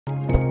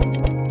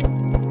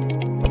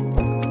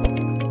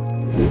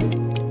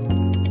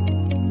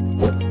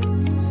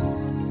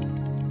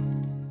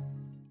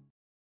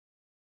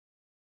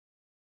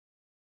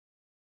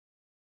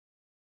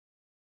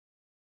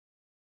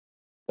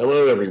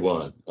Hello,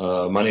 everyone.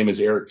 My name is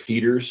Eric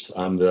Peters.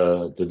 I'm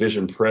the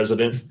division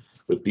president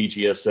with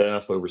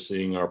BGSF,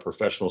 overseeing our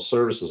professional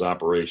services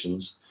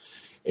operations.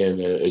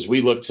 And as we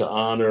look to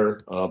honor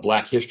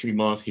Black History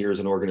Month here as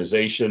an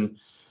organization,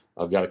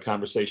 I've got a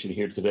conversation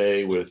here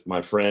today with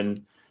my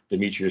friend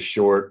Demetrius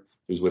Short,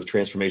 who's with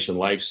Transformation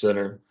Life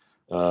Center.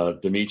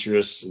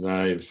 Demetrius and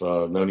I have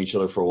known each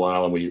other for a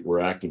while, and we're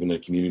active in the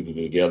community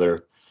together.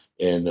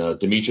 And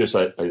Demetrius,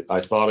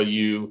 I thought of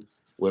you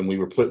when we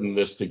were putting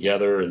this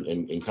together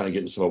and kind of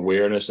getting some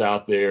awareness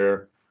out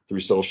there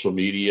through social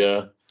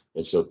media.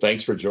 And so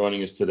thanks for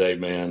joining us today,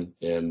 man.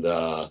 And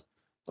I'm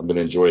going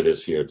to enjoy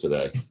this here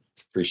today.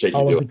 Appreciate you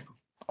doing Always,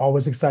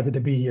 always excited to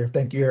be here.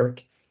 Thank you,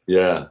 Eric. it.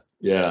 Yeah,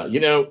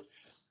 yeah.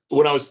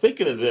 When I was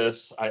thinking of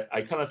this,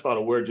 I kind of thought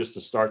of where just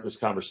to start this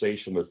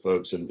conversation with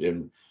folks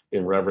in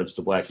reverence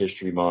to Black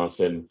History Month.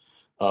 And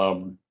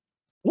um,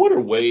 what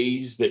are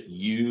ways that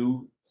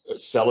you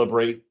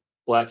celebrate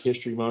Black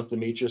History Month,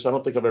 Demetrius? I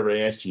don't think I've ever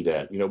asked you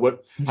that.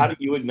 How Mhm. do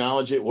you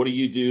acknowledge it? What do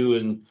you do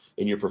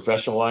in your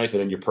professional life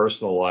and in your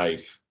personal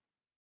life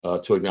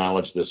to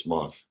acknowledge this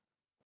month?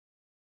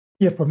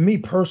 Yeah, for me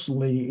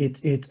personally,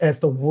 it's as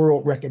the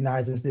world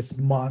recognizes this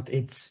month,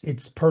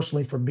 it's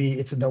personally for me,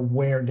 it's an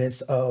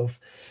awareness of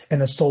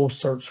and a soul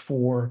search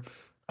for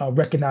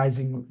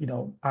recognizing,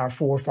 our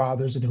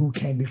forefathers and who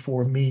came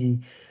before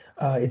me.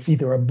 It's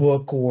either a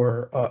book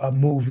or a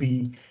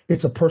movie.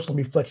 It's a personal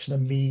reflection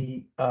of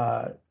me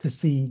to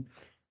see,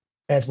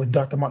 as with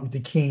Dr. Martin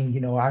Luther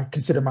King, I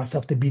consider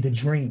myself to be the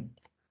dream.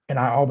 And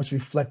I always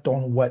reflect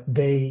on what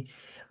they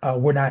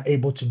were not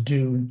able to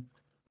do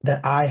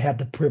that I have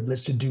the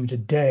privilege to do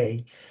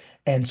today.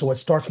 And so it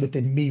starts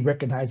within me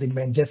recognizing,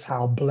 man, just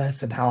how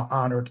blessed and how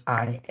honored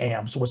I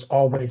am. So it's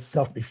always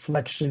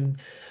self-reflection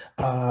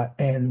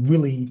and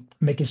really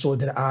making sure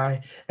that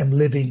I am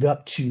living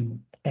up to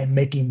and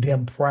making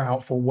them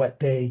proud for what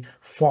they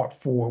fought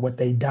for, what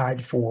they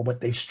died for,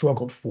 what they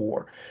struggled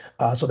for.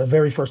 So the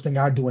very first thing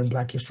I do in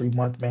Black History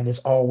Month, man, is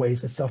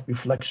always a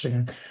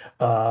self-reflection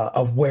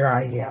of where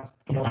I am.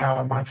 How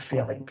am I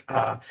feeling?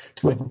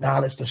 To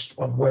acknowledge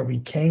of where we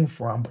came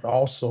from, but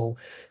also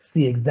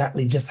see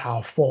exactly just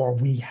how far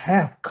we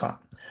have come.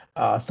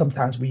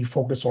 Sometimes we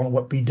focus on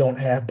what we don't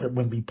have, but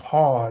when we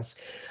pause,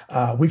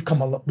 we've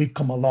come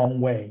a long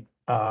way.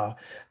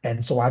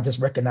 And so I just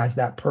recognize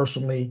that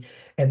personally,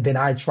 and then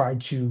I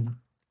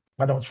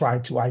don't try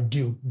to, I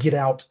do get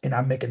out and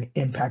I make an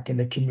impact in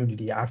the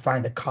community. I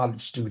find a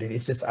college student,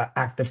 it's just an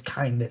act of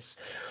kindness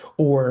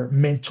or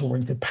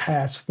mentoring to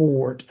pass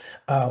forward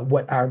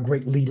what our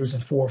great leaders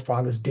and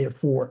forefathers did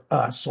for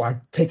us. So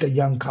I take a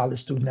young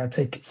college student, I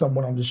take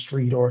someone on the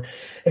street,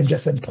 and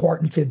just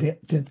impart into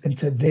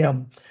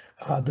them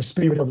the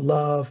spirit of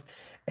love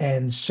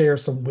and share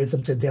some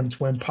wisdom to them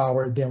to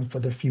empower them for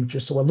the future.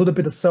 So a little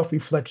bit of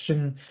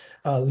self-reflection,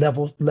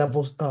 level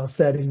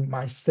setting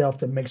myself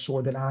to make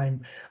sure that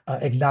I'm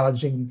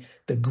acknowledging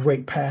the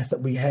great past that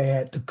we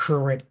had, the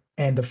current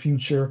and the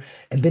future.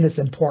 And then it's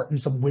imparting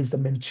some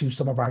wisdom into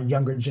some of our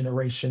younger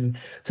generation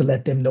to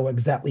let them know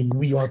exactly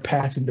we are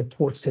passing the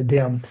torch to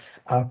them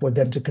for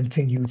them to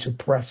continue to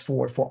press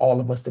forward for all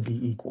of us to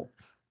be equal.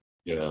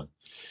 Yeah.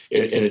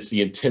 And it's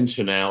the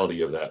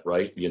intentionality of that,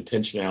 right? The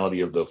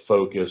intentionality of the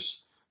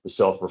focus, the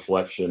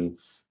self-reflection,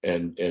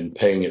 and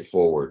paying it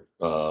forward.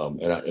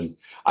 And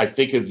I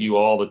think of you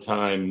all the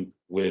time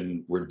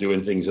when we're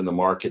doing things in the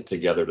market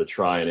together to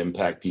try and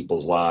impact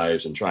people's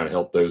lives and trying to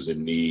help those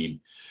in need.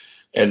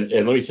 And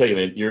let me tell you,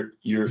 man,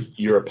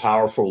 you're a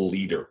powerful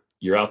leader.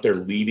 You're out there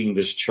leading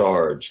this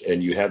charge,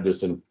 and you have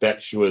this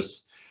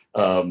infectious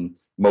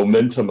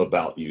momentum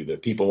about you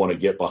that people want to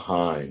get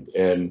behind.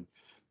 And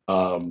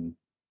um,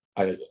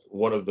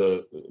 one of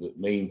the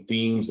main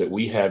themes that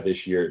we have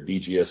this year at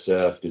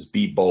BGSF is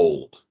be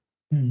bold.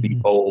 Be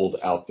Mhm. bold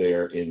out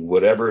there in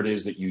whatever it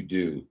is that you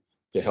do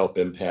to help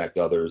impact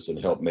others and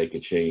help make a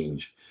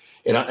change.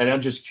 And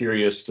I'm just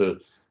curious to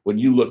when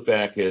you look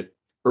back at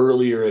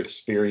earlier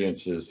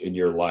experiences in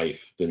your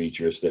life,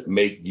 Demetrius, that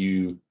make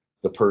you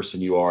the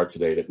person you are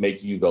today, that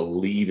make you the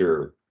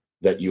leader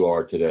that you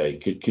are today.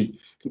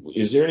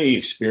 Is there any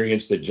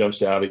experience that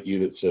jumps out at you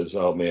that says,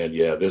 "Oh man,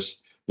 yeah, this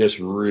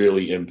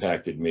really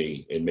impacted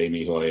me and made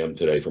me who I am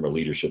today from a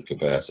leadership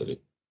capacity"?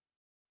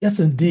 Yes,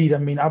 indeed. I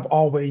mean, I've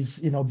always,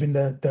 been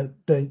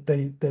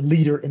the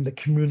leader in the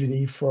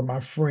community for my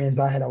friends.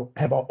 I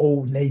have an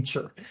old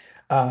nature.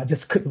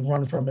 Just couldn't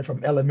run from it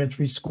from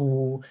elementary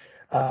school,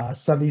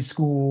 Sunday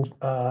school,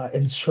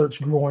 and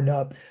church growing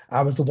up.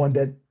 I was the one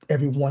that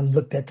everyone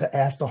looked at to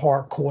ask the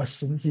hard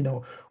questions.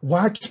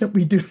 Why can't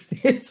we do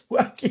this?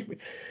 Why can't we?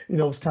 It's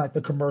kind of like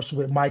the commercial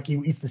with Mikey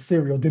who eats the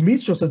cereal.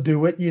 Demetrius will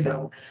do it.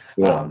 Yeah.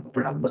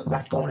 But I look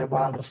back on it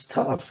while I was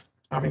tough.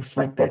 I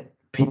reflect that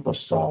people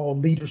saw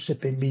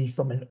leadership in me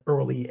from an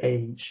early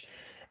age.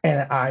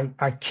 And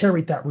I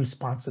carried that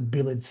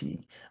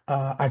responsibility.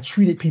 I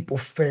treated people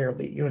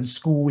fairly. In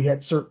school, we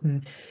had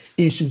certain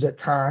issues at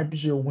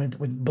times.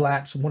 When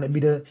blacks wanted me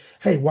to,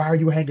 hey, why are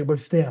you hanging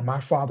with them? My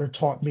father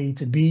taught me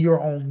to be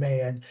your own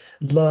man,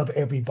 love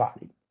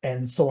everybody.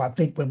 And so I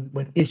think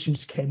when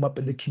issues came up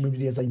in the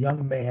community as a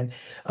young man,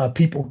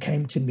 people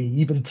came to me,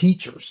 even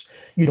teachers,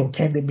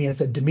 came to me and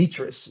said,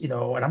 Demetrius, and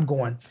I'm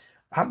going,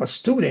 I'm a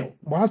student.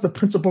 Why is the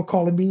principal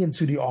calling me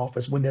into the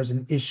office when there's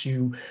an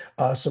issue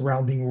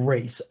surrounding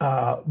race?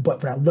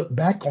 But when I look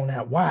back on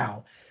that,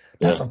 wow,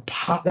 Yeah.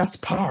 that's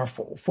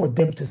powerful for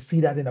them to see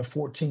that in a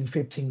 14,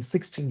 15,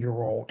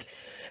 16-year-old.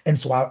 And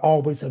so I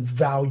always have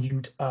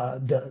valued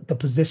the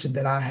position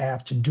that I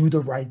have to do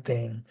the right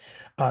thing,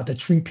 to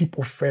treat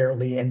people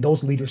fairly, and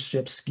those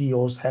leadership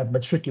skills have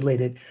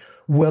matriculated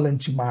well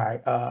into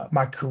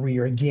my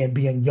career. Again,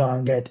 being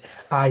young at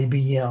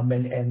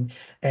IBM,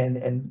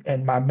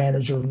 and my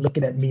manager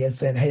looking at me and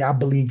saying, "Hey, I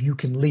believe you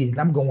can lead." And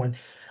I'm going,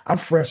 I'm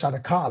fresh out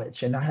of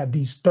college, and I have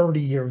these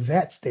 30-year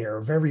vets there,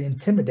 very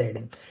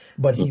intimidating.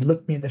 But he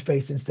looked me in the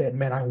face and said,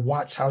 "Man, I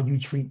watch how you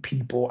treat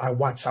people. I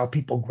watch how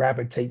people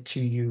gravitate to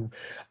you.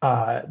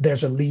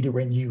 There's a leader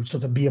in you." So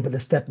to be able to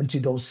step into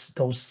those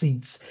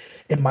seats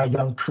in my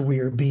young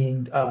career,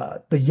 being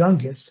the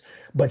youngest,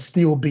 but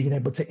still being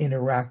able to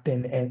interact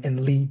and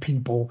lead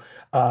people,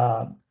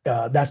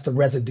 that's the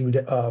residue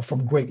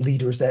from great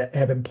leaders that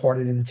have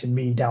imparted into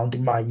me down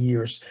through my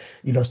years.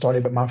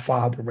 Started with my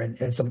father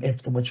and some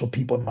influential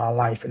people in my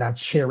life, and I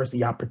cherish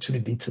the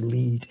opportunity to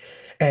lead.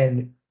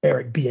 And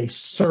Eric, be a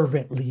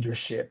servant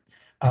leadership.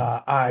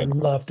 I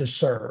love to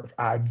serve.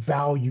 I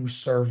value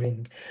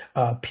serving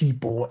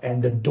people,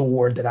 and the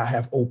door that I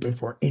have open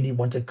for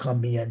anyone to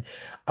come in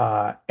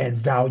and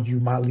value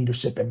my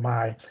leadership and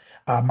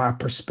my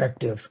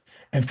perspective,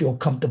 and feel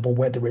comfortable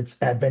whether it's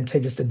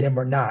advantageous to them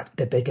or not,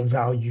 that they can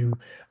value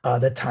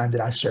the time that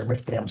I share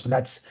with them. So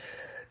that's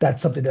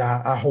something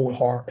that I hold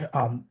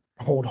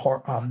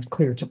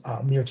clear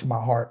to near to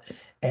my heart,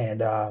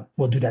 and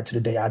will do that to the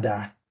day I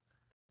die.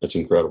 That's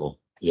incredible.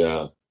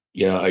 Yeah.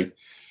 Yeah.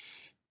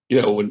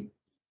 When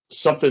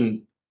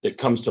something that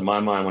comes to my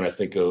mind when I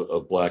think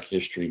of Black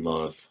History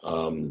Month,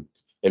 and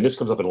this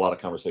comes up in a lot of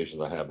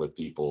conversations I have with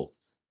people,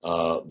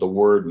 the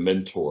word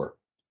mentor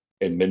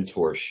and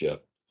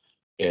mentorship.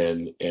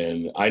 And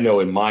I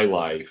know in my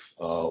life,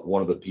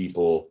 one of the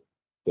people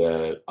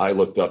that I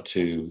looked up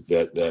to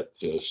that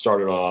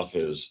started off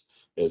as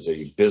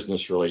a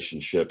business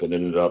relationship and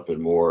ended up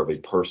in more of a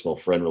personal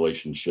friend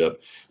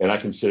relationship, and I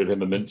considered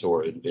him a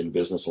mentor in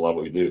business. A lot of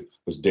what we do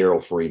was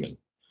Daryl Freeman,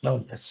 Oh,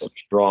 a yes.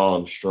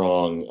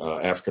 strong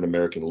African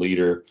American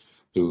leader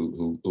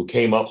who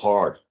came up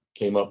hard,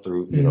 came up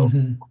through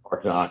Hmm.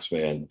 hard knocks,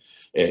 man,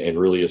 and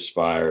really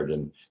aspired.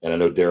 And I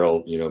know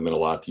Daryl, meant a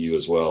lot to you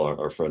as well,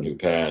 our friend who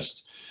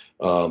passed.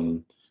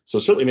 So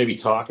certainly maybe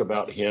talk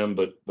about him,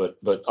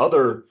 but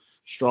other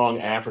strong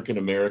African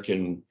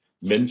American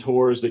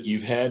mentors that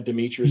you've had,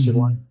 Demetrius, and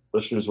Hmm.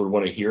 listeners would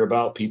want to hear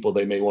about, people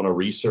they may want to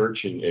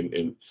research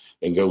and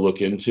go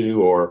look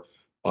into, or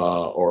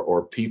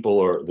people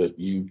or that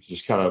you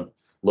just kind of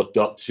looked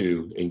up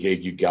to and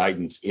gave you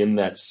guidance in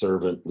that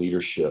servant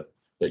leadership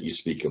that you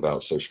speak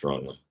about so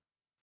strongly.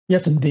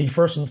 Yes, indeed.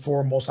 First and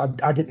foremost, I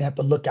didn't have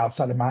to look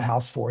outside of my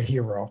house for a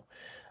hero.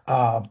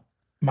 Uh,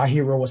 my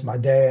hero was my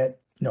dad,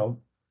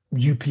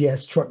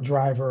 UPS truck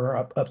driver,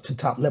 up to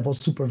top level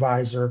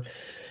supervisor.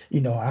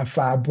 I have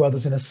five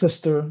brothers and a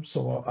sister,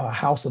 so a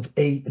house of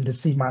eight, and to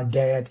see my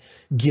dad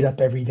get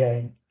up every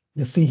day,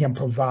 to see him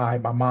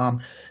provide. My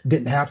mom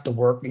didn't have to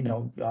work,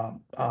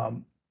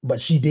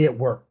 but she did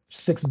work.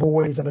 Six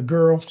boys and a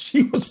girl.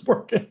 She was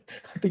working.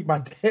 I think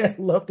my dad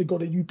loved to go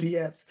to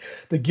UPS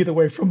to get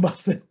away from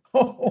us at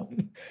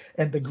home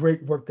and the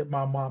great work that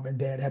my mom and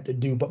dad had to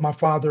do. But my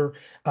father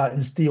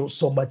instilled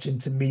so much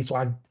into me. So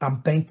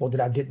I'm thankful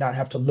that I did not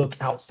have to look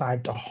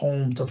outside the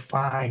home to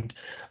find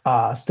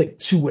stick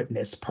to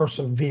itness,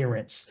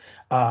 perseverance,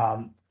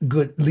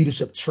 good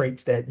leadership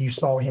traits that you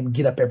saw him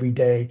get up every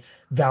day,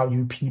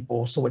 value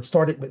people. So it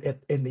started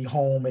in the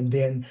home, and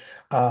then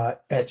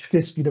at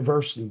Fisk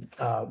University,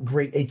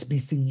 great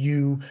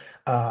HBCU.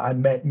 I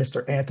met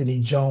Mr. Anthony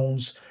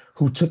Jones,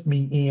 who took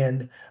me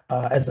in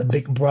as a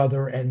big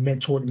brother and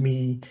mentored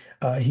me.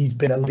 He's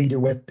been a leader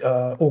with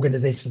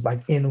organizations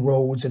like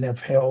Inroads, and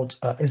have held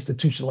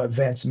institutional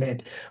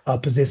advancement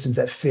positions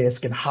at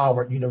Fisk and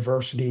Howard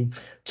University.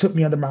 Took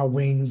me under my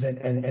wings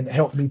and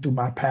helped me through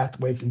my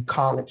pathway through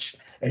college.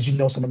 As you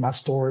know, some of my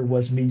story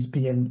was me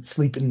being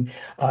sleeping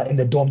in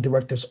the dorm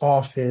director's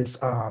office,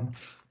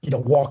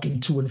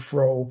 walking to and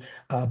fro.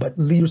 But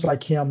leaders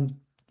like him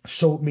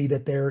showed me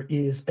that there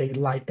is a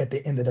light at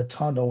the end of the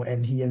tunnel,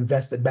 and he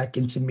invested back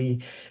into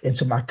me,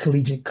 into my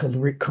collegiate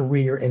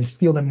career, and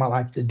still in my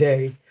life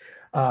today.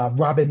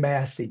 Robin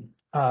Massey.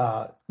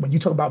 When you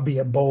talk about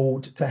being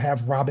bold, to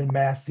have Robin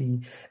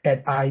Massey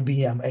at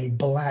IBM, a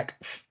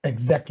Black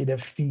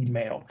executive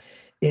female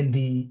in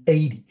the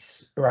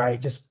 80s,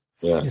 right?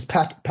 Yeah, Just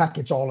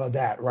package all of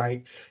that,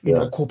 right?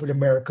 yeah, Corporate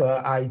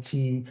America,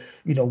 IT,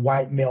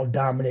 white male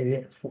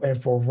dominated,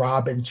 and for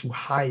Robin to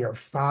hire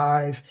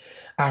five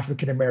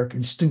African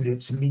American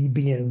students, me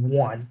being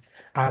one,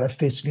 out of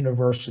Fisk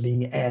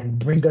University and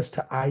bring us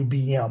to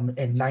IBM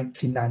in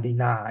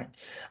 1999,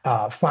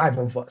 five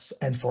of us,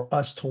 and for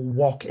us to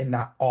walk in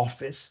that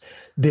office,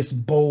 this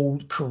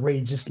bold,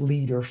 courageous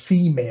leader,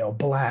 female,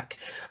 Black,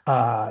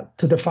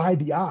 to defy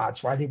the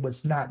odds, right? It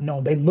was not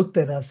known. They looked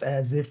at us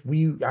as if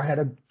I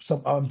had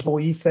some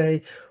employee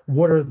say,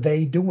 what are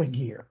they doing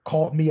here?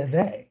 Called me a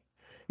they,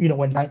 in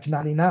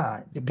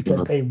 1999,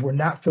 because they were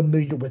not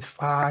familiar with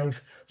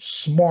five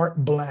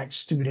smart Black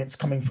students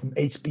coming from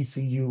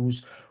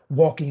HBCUs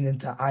walking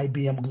into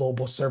IBM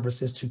Global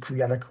Services to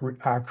create a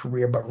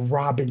career. But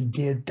Robin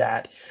did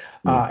that.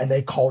 And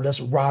they called us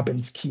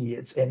Robin's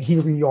kids. And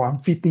here we are. I'm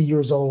 50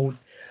 years old.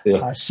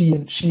 Yeah. She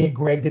and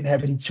Greg didn't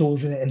have any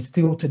children, and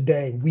still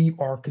today we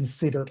are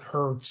considered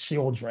her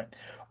children.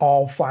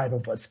 All five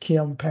of us,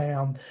 Kim,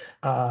 Pam,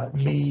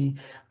 me,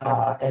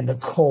 and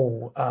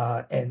Nicole,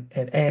 and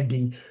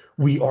Andy,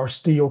 we are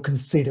still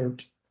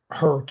considered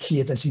her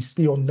kids, and she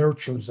still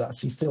nurtures us.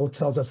 She still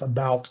tells us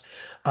about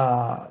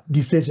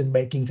decision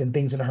makings and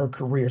things in her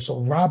career. So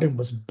Robin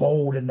was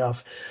bold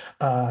enough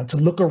to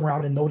look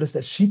around and notice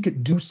that she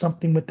could do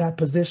something with that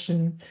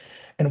position.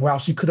 And while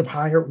she could have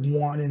hired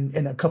one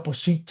and a couple,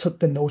 she took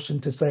the notion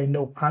to say,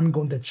 no, I'm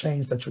going to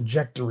change the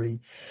trajectory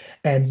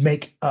and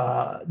make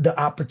the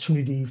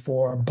opportunity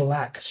for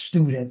Black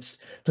students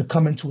to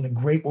come into a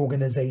great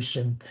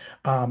organization.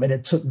 And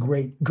it took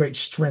great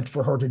strength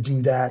for her to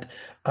do that.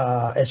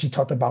 As she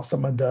talked about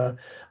some of the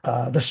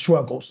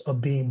struggles of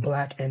being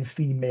Black and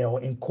female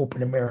in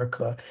corporate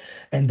America.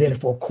 And then,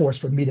 of course,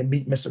 for me to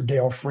meet Mr.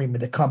 Dale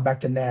Freeman, to come back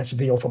to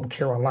Nashville from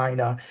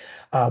Carolina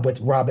with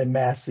Robin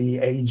Massey,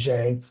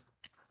 AJ,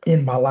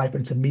 in my life,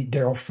 and to meet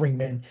Daryl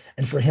Freeman,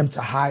 and for him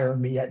to hire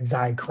me at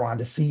Zycron,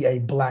 to see a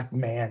Black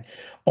man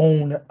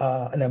own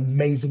an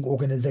amazing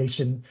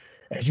organization,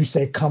 as you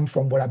say, come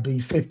from what I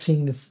believe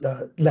 15 is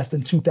less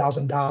than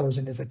 $2,000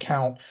 in his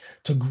account,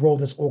 to grow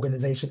this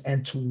organization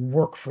and to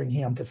work for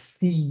him, to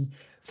see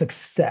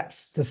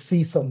success, to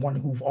see someone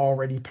who've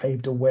already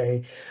paved the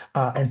way,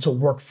 and to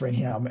work for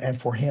him,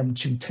 and for him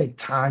to take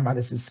time out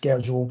of his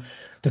schedule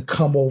to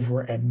come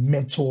over and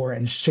mentor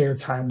and share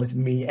time with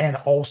me, and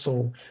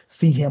also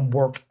see him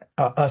work,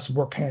 us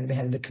work hand in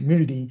hand in the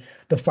community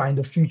to find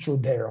the future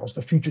Daryl's,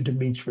 the future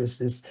Demetrius.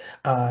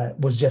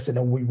 Was just a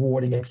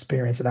rewarding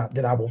experience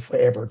that I will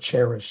forever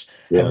cherish,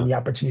 having Yeah. the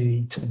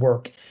opportunity to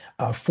work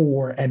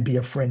for and be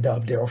a friend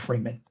of Daryl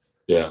Freeman.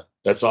 Yeah.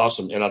 That's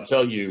awesome. And I'll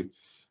tell you,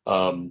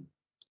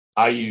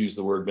 I use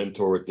the word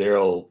mentor with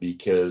Daryl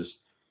because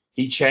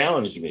he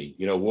challenged me.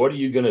 What are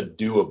you going to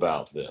do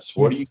about this?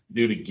 What do you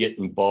do to get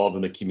involved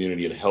in the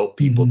community and help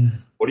people?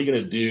 Mhm. What are you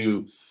going to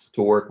do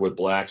to work with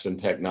Blacks in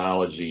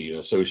technology and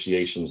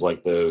associations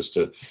like those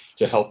to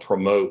help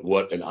promote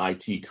what an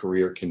IT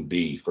career can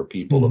be for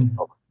people of Mhm.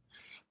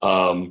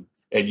 color?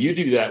 And you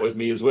do that with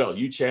me as well.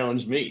 You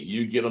challenge me.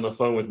 You get on the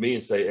phone with me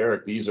and say,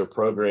 Eric, these are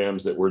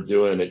programs that we're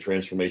doing at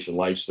Transformation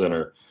Life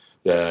Center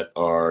that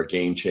are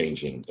game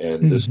changing,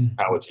 and this is Mhm.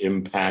 how it's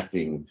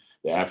impacting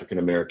the African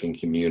American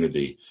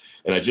community.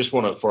 And I just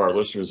want to, for our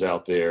listeners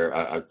out there,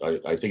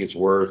 I think it's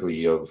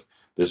worthy of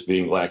this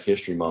being Black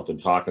History Month and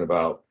talking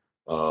about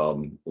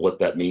what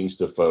that means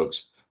to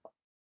folks.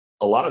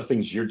 A lot of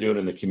things you're doing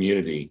in the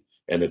community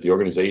and that the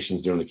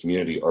organizations doing in the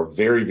community are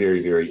very,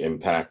 very, very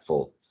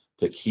impactful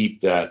to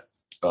keep that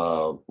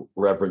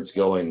reverence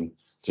going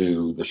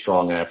to the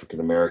strong African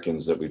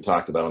Americans that we've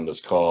talked about on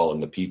this call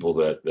and the people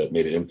that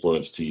made an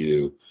influence to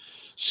you.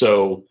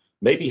 So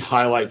maybe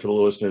highlight for the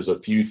listeners a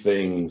few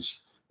things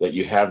that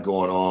you have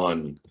going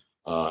on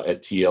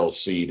at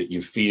TLC that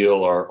you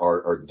feel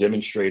are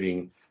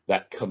demonstrating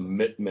that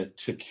commitment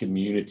to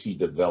community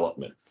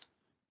development.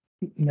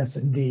 Yes,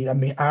 indeed. I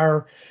mean,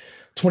 our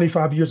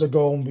 25 years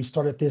ago when we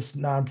started this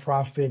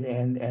nonprofit,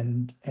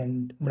 and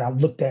when I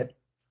looked at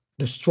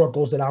the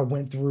struggles that I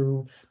went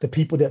through, the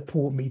people that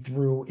pulled me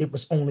through, it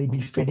was only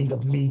befitting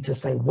of me to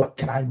say, what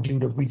can I do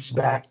to reach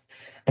back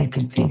and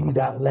continue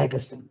that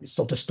legacy?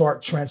 So to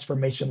start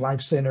Transformation Life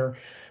Center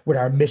with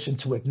our mission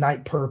to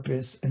ignite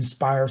purpose,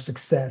 inspire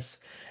success,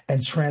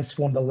 and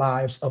transform the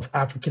lives of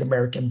African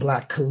American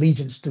Black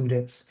collegiate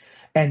students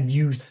and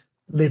youth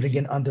living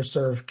in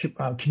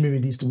underserved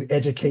communities through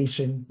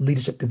education,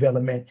 leadership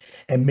development,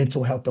 and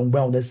mental health and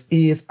wellness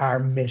is our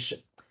mission.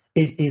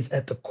 It is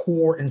at the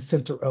core and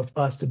center of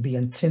us to be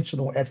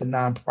intentional as a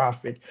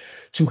nonprofit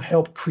to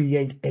help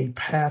create a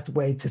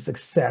pathway to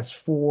success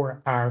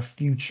for our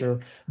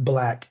future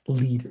Black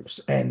leaders.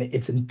 And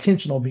it's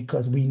intentional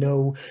because we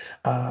know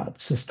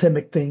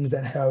systemic things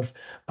that have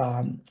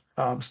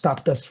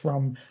stopped us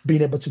from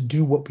being able to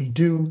do what we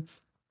do.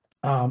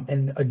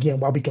 And again,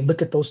 while we can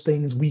look at those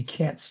things, we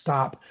can't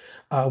stop.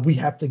 We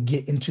have to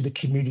get into the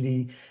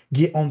community,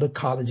 get on the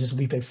colleges.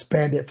 We've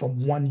expanded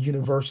from one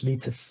university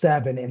to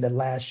seven in the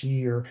last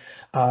year,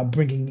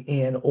 bringing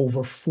in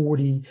over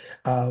 40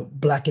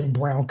 Black and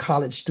Brown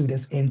college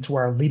students into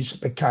our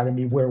Leadership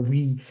Academy, where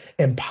we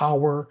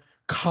empower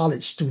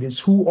college students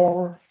who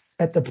are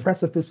at the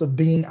precipice of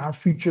being our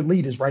future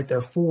leaders, right?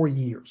 They're 4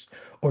 years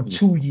or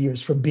 2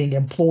 years from being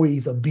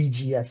employees of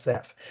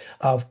BGSF,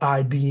 of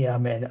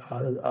IBM, and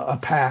a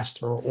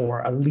pastor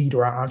or a leader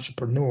or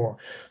entrepreneur.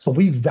 So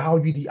we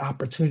value the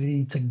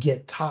opportunity to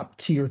get top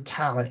tier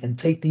talent and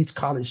take these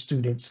college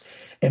students,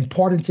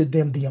 imparting to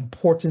them the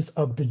importance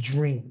of the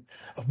dream,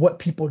 of what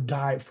people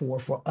died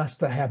for us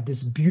to have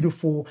this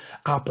beautiful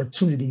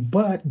opportunity.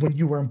 But when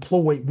you are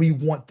employed, we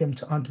want them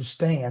to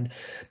understand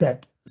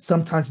that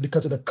sometimes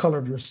because of the color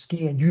of your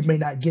skin, you may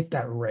not get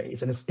that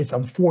raise. And it's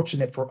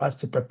unfortunate for us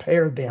to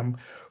prepare them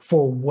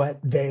for what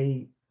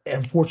they,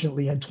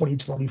 unfortunately, in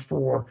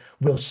 2024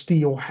 will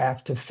still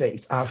have to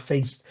face. I've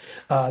faced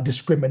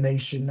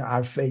discrimination.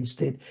 I've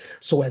faced it.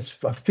 So as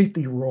a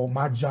 50-year-old,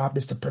 my job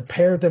is to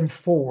prepare them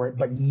for it,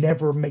 but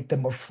never make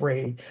them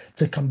afraid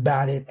to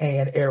combat it.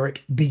 And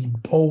Eric, be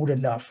bold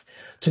enough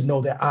to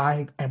know that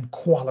I am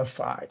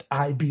qualified.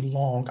 I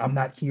belong. I'm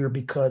not here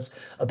because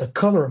of the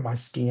color of my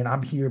skin.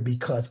 I'm here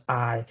because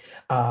I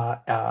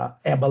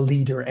am a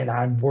leader and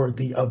I'm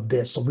worthy of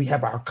this. So we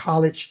have our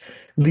college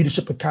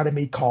leadership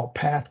academy called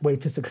Pathway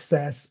to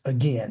Success.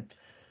 Again,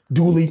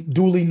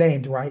 duly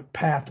named, right?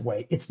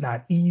 Pathway. It's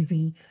not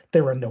easy.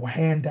 There are no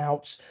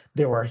handouts.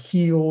 There are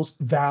hills,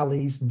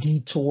 valleys,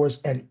 detours,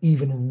 and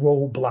even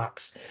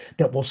roadblocks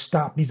that will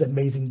stop these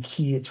amazing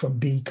kids from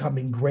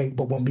becoming great.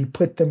 But when we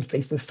put them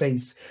face to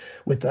face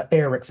with the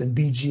Erics and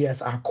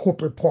BGS, our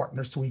corporate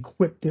partners, to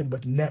equip them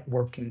with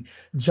networking,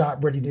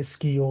 job readiness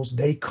skills,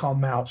 they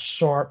come out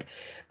sharp.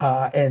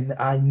 And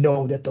I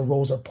know that the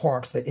Rosa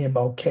Parks, the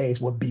MLKs,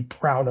 would be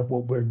proud of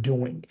what we're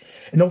doing.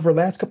 And over the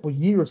last couple of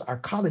years, our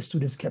college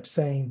students kept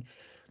saying,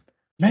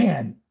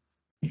 man,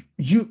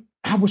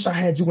 I wish I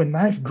had you in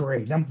ninth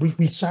grade.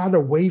 We shied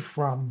away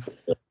from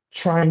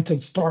trying to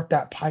start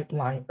that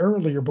pipeline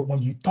earlier. But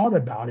when you thought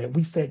about it,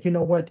 we said, you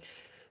know what?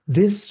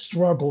 This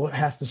struggle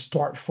has to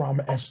start from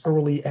as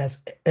early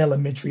as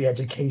elementary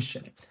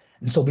education.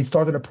 And so we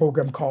started a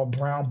program called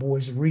Brown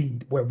Boys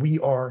Read, where we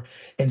are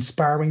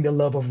inspiring the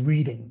love of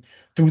reading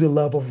through the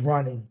love of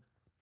running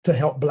to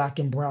help Black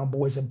and Brown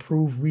boys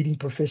improve reading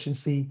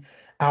proficiency,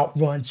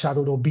 outrun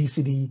childhood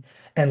obesity,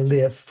 and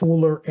live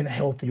fuller and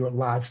healthier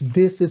lives.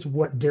 This is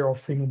what Daryl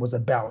Freeman was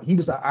about. He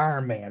was an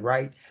Iron Man,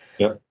 right?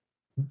 Yeah.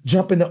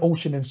 Jump in the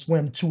ocean and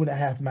swim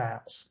 2.5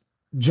 miles.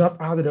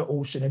 Jump out of the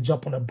ocean and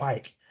jump on a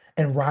bike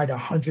and ride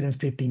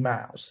 150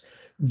 miles.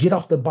 Get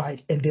off the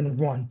bike and then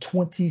run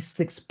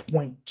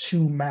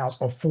 26.2 miles,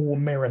 a full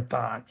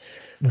marathon.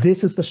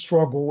 This is the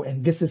struggle,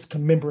 and this is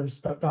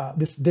commemorance.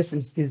 This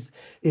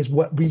is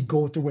what we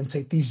go through and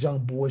take these young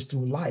boys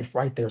through life,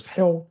 right? There's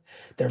health,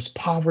 there's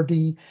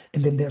poverty,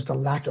 and then there's the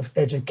lack of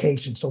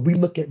education. So we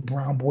look at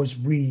Brown Boys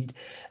Read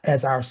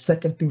as our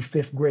 2nd through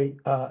 5th grade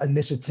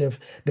initiative,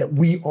 that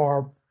we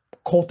are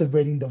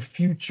cultivating the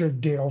future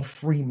Daryl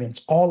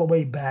Freemans all the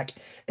way back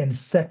in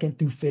 2nd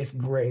through 5th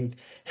grade,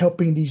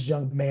 helping these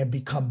young men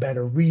become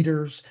better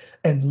readers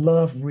and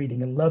love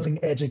reading and loving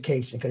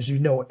education. Because you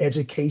know,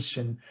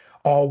 education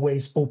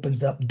always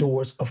opens up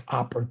doors of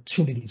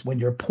opportunities. When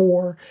you're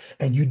poor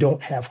and you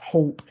don't have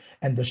hope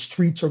and the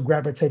streets are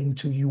gravitating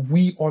to you,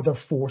 we are the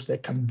force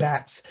that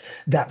combats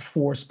that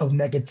force of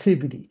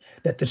negativity,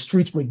 that the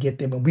streets would get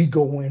them. And we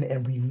go in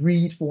and we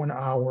read for an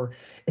hour,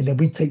 and then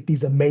we take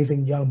these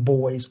amazing young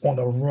boys on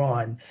a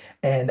run.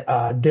 And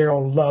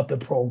Daryl loved the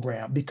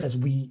program because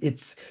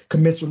it's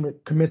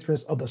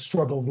commensurate of the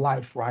struggle of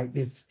life, right?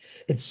 It's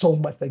so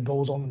much that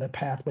goes on in the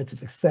pathway to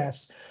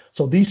success.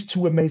 So these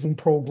two amazing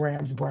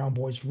programs, Brown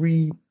Boys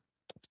Read,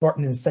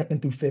 starting in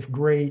 2nd through 5th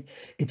grade,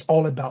 it's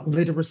all about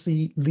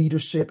literacy,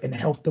 leadership, and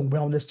health and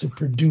wellness to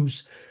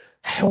produce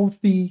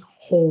healthy,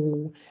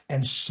 whole,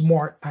 and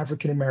smart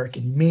African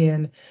American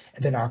men.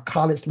 And then our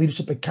College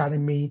Leadership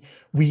Academy,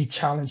 we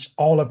challenge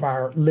all of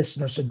our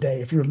listeners today.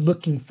 If you're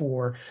looking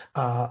for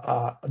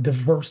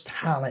diverse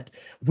talent,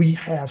 we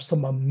have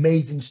some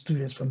amazing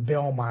students from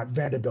Belmont,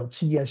 Vanderbilt,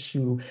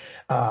 TSU,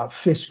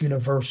 Fisk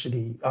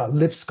University,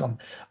 Lipscomb,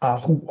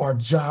 who are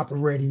job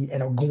ready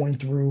and are going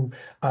through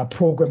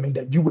programming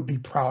that you would be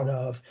proud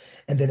of.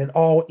 And then it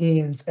all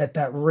ends at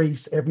that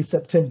race every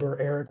September,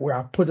 Eric, where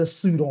I put a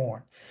suit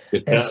on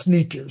and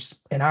sneakers,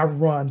 and I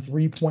run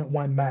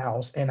 3.1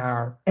 miles. And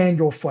our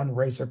annual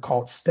fundraiser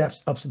called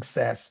Steps of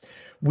Success,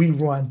 we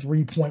run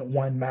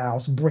 3.1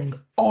 miles, bring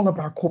all of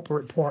our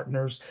corporate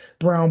partners,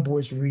 Brown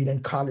Boys Read,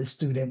 and college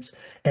students,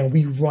 and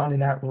we run in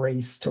that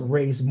race to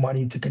raise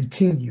money to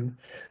continue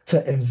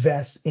to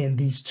invest in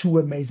these two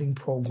amazing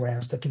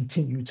programs to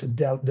continue to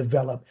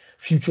develop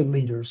future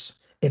leaders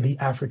in the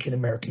African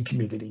American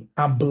community.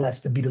 I'm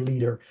blessed to be the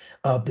leader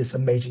of this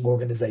amazing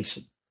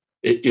organization.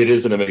 It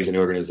is an amazing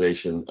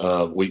organization.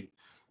 We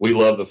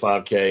love the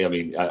 5K. I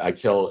mean, I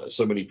tell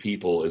so many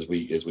people as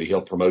we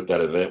help promote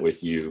that event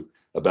with you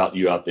about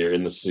you out there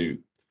in the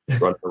suit,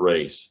 running the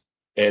race,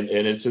 and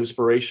it's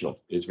inspirational.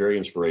 It's very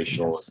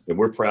inspirational, Yes. and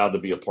we're proud to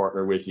be a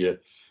partner with you.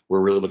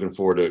 We're really looking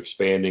forward to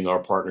expanding our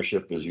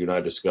partnership, as you and I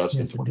discussed,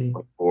 in Yes, indeed.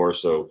 2024.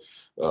 So,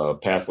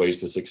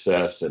 pathways to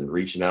success and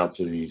reaching out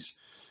to these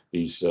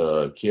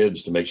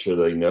kids to make sure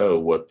they know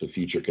what the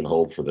future can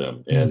hold for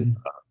them. And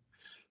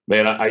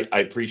Man, I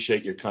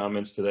appreciate your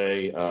comments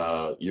today.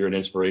 You're an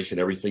inspiration.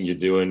 Everything you're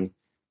doing,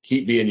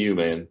 keep being you,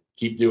 man.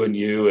 Keep doing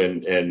you.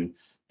 And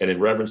in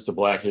reverence to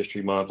Black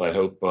History Month, I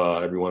hope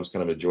everyone's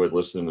kind of enjoyed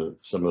listening to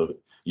some of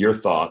your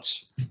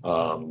thoughts.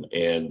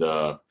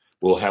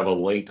 We'll have a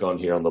link on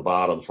here on the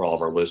bottom for all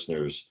of our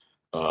listeners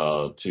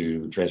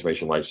to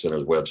Transformation Life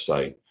Center's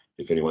website.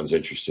 If anyone's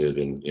interested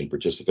in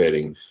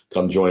participating,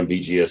 come join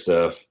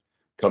BGSF.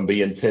 Come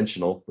be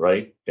intentional,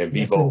 right? And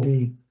be Yes, bold.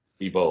 indeed.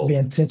 Be bold. Be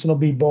intentional,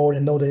 be bold,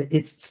 and know that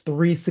it's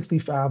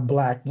 365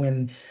 Black.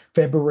 When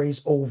February's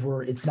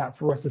over, it's not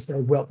for us to say,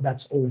 well,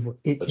 that's over.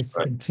 It That's is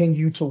right.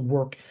 continue to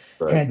work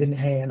Right. hand in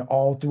hand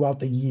all throughout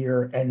the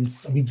year. And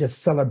we just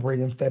celebrate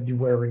in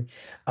February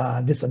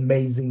this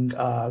amazing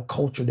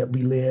culture that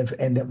we live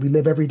and that we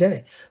live every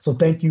day. So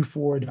thank you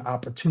for the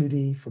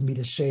opportunity for me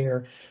to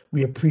share.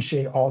 We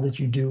appreciate all that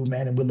you do,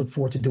 man, and we look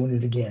forward to doing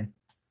it again.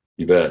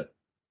 You bet.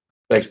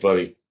 Thanks,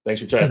 buddy.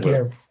 Thanks for chatting Take with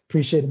us. care.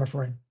 Appreciate it, my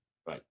friend.